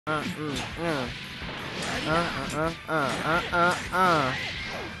Say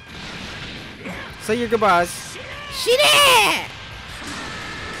your goodbyes. Shit!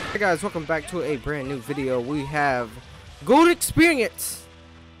 Hey guys, welcome back to a brand new video. We have Gold Experience,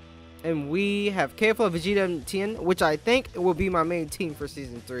 and we have KFL, Vegeta, and Tien, which I think will be my main team for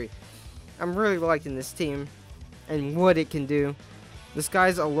season 3. I'm really liking this team and what it can do. This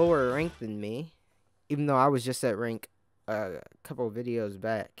guy's a lower rank than me, even though I was just at rank a couple of videos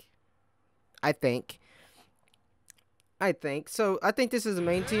back. I think so. I think this is the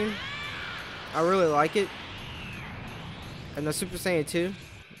main team. I really like it. And the Super Saiyan 2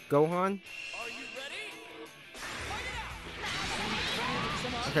 Gohan.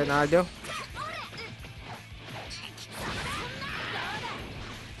 Okay, now I do.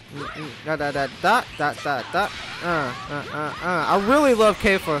 I really love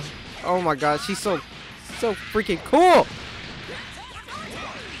Keifa. Oh my god, she's so freaking cool.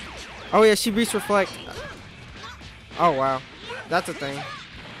 Oh yeah, she beats Reflect. Oh wow, that's a thing.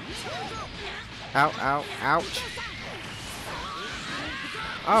 Ow, ow, ouch.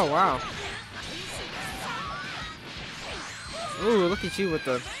 Oh wow. Ooh, look at you with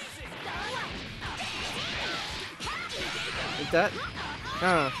the. With that.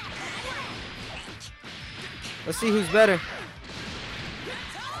 Let's see who's better.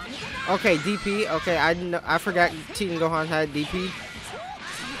 Okay, DP. Okay, I forgot Tien Gohan had DP.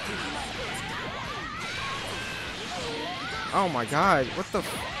 Oh my god, what the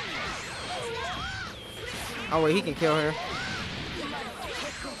oh wait, he can kill her.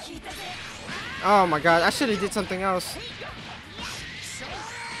 Oh my god, I should have did something else.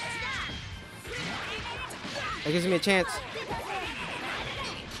 That gives me a chance.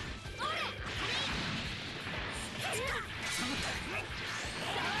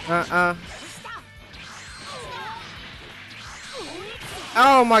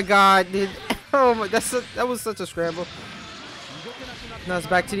 Oh my god, dude. Oh my, that was such a scramble. Now it's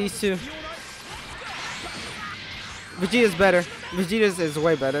back to these two. Vegeta's better. Vegeta's is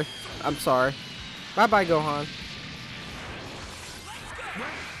way better. I'm sorry. Bye bye, Gohan.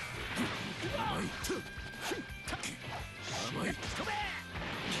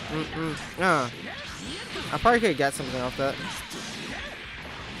 I probably could have got something off that.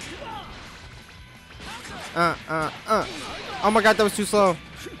 Oh my god, that was too slow.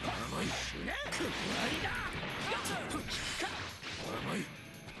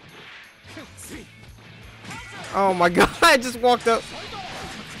 Oh my god, I just walked up.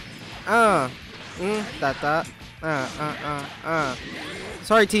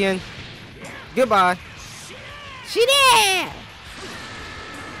 Sorry, Tien. Goodbye. She did.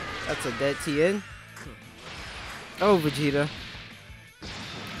 That's a dead Tien. Oh, Vegeta.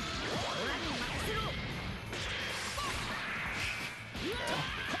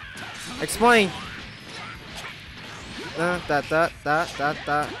 Explain.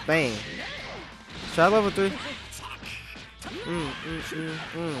 Bang. Try level 3.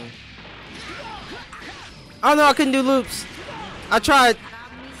 Oh no, I couldn't do loops. I tried.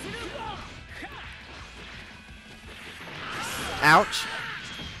 Ouch.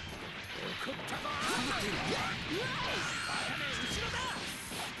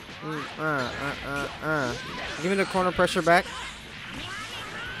 Give me the corner pressure back.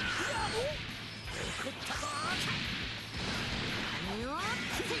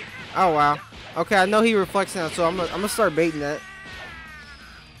 Oh wow. Okay, I know he reflects now, so I'm gonna start baiting that.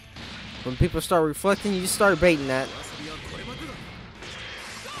 When people start reflecting, you just start baiting that.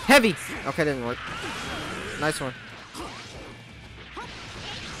 Heavy. Okay, didn't work. Nice one.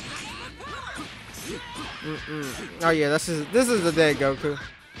 Oh yeah, this is the dead Goku.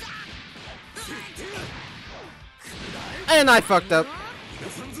 And I fucked up.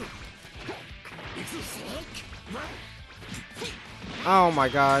 Oh my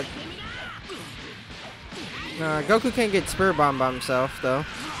god. Goku can't get Spirit Bomb by himself though,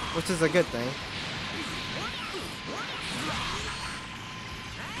 which is a good thing.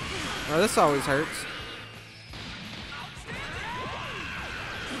 Oh, this always hurts.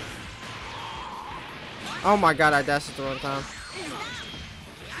 Oh my god, I dashed at the wrong time.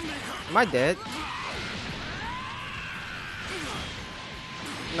 Am I dead?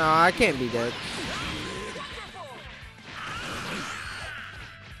 No, I can't be dead.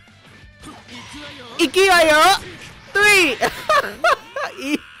 Ikiwayo! 3!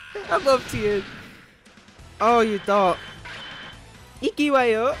 I love Tien. Oh, you thought.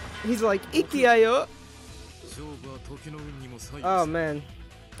 Ikiwayo. He's like, Ikiwayo. Oh, man.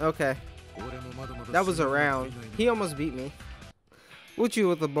 Okay. That was a round. He almost beat me. Would you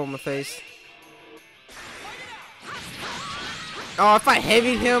with a bomb face? Oh, if I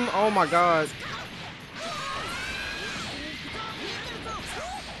heavied him, oh my god.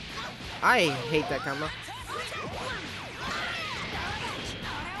 I hate that combo.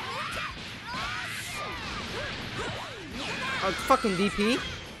 Oh, fucking DP.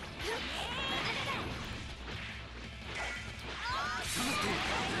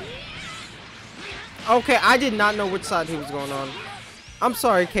 Okay, I did not know which side he was going on. I'm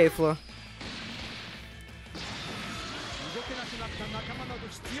sorry, Kefla.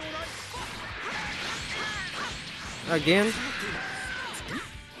 Again?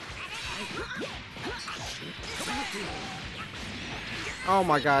 Oh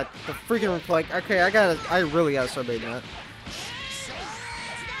my god, the freaking reflect. Okay, I really gotta start baiting that.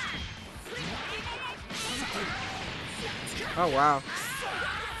 Oh wow.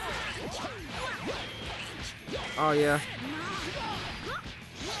 Oh yeah.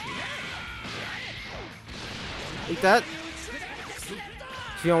 Eat that.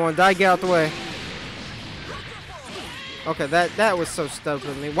 If you don't want to die, get out the way. Okay, that was so stupid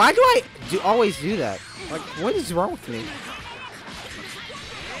of me. Why do I always do that? Like, what is wrong with me?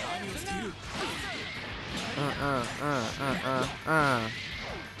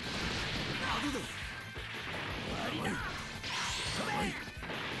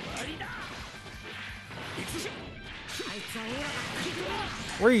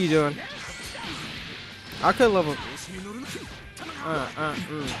 What are you doing? I could level.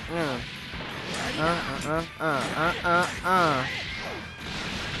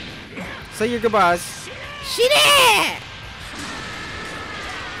 Say your goodbyes. Shit!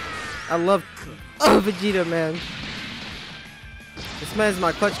 I love Vegeta, man. This man's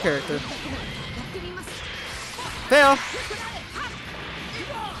my clutch character. Fail.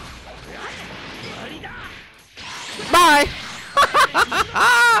 Bye.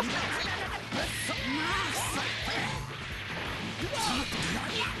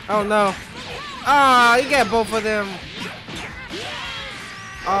 Oh no. Ah, you got both of them.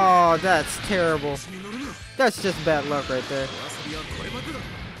 Oh, that's terrible. That's just bad luck right there.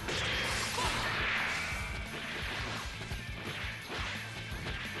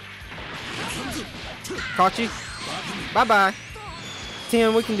 Caught you. Bye bye.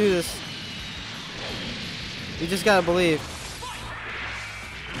 Tim, we can do this. You just gotta believe.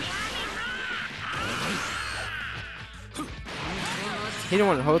 He didn't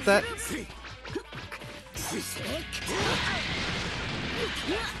want to hold that.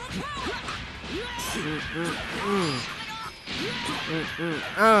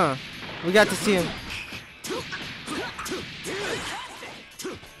 We got to see him.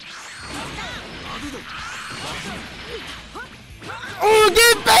 Oh,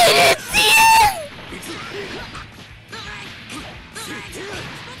 get baited!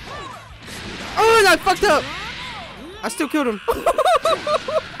 Oh, and I fucked up. I still killed him.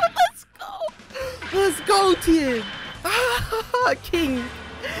 Let's go. Let's go, Tien. King.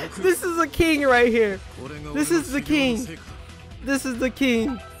 This is a king right here. This is the king. This is the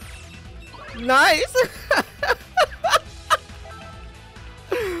king. Nice.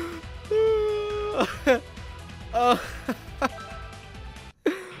 Oh.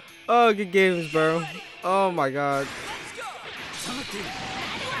 Oh, good games, bro. Oh my god.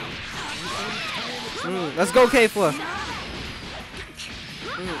 Let's go, Kefla.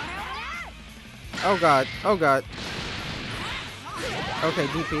 Oh god. Oh god. Okay,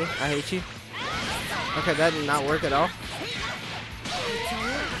 DP. I hate you. Okay, that did not work at all.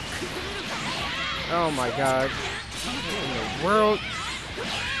 Oh my god. What in the world?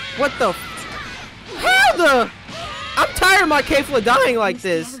 What the? How the? I'm tired of my Kefla dying like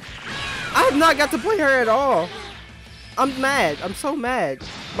this. I have not got to play her at all. I'm mad. I'm so mad.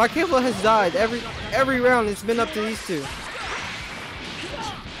 My Kefla has died every round. It's been up to these two.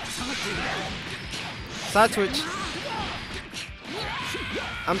 Side switch.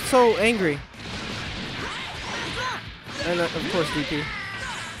 I'm so angry. And of course DP.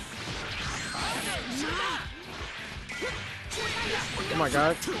 Oh my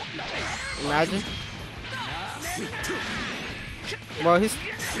god. Imagine. Well, he's...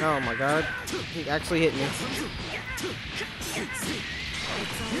 Oh my god. He actually hit me.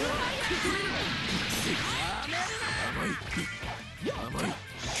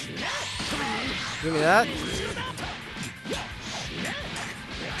 Give me that.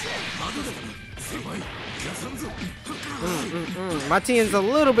 My team's a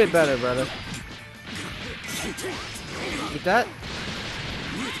little bit better, brother. Get that.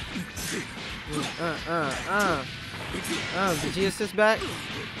 Vegeta's is back.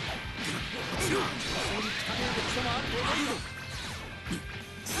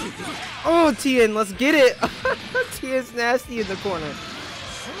 Oh, Tien, let's get it. Tien's nasty in the corner.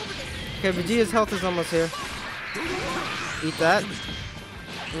 Okay, Vegeta's health is almost here. Eat that.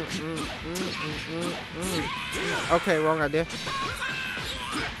 Okay, wrong idea.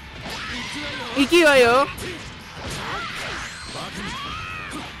 Ikiwayo.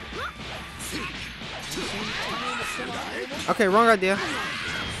 Okay, wrong idea.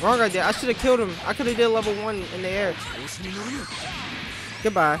 Wrong idea. I should have killed him. I could have did level 1 in the air.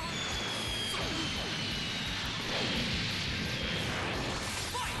 Goodbye.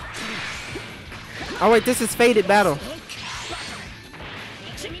 Oh wait, this is Fated Battle.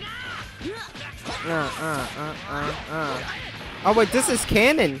 Oh wait, this is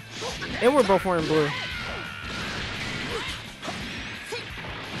canon. And we're both wearing blue.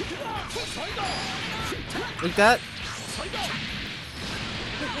 Eat that.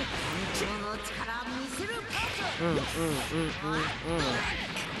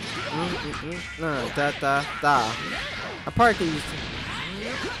 I probably could use it.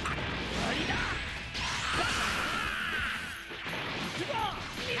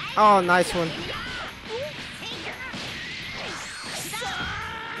 Oh, nice one.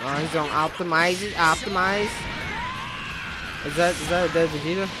 Oh, he's gonna optimize it. Optimize. Is that a dead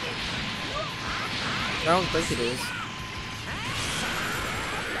Vegeta? I don't think it is.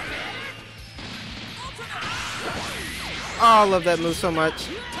 Oh, I love that move so much.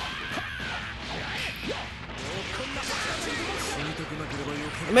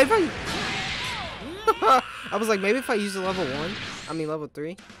 Maybe if I was like, maybe if I use the level 1, I mean level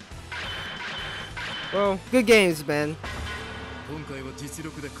 3. Well, good games, man.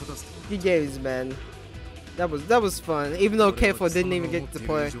 Good games, man. That was fun. Even though Careful didn't even get to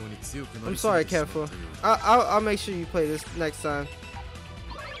play. I'm sorry, Careful. I'll make sure you play this next time.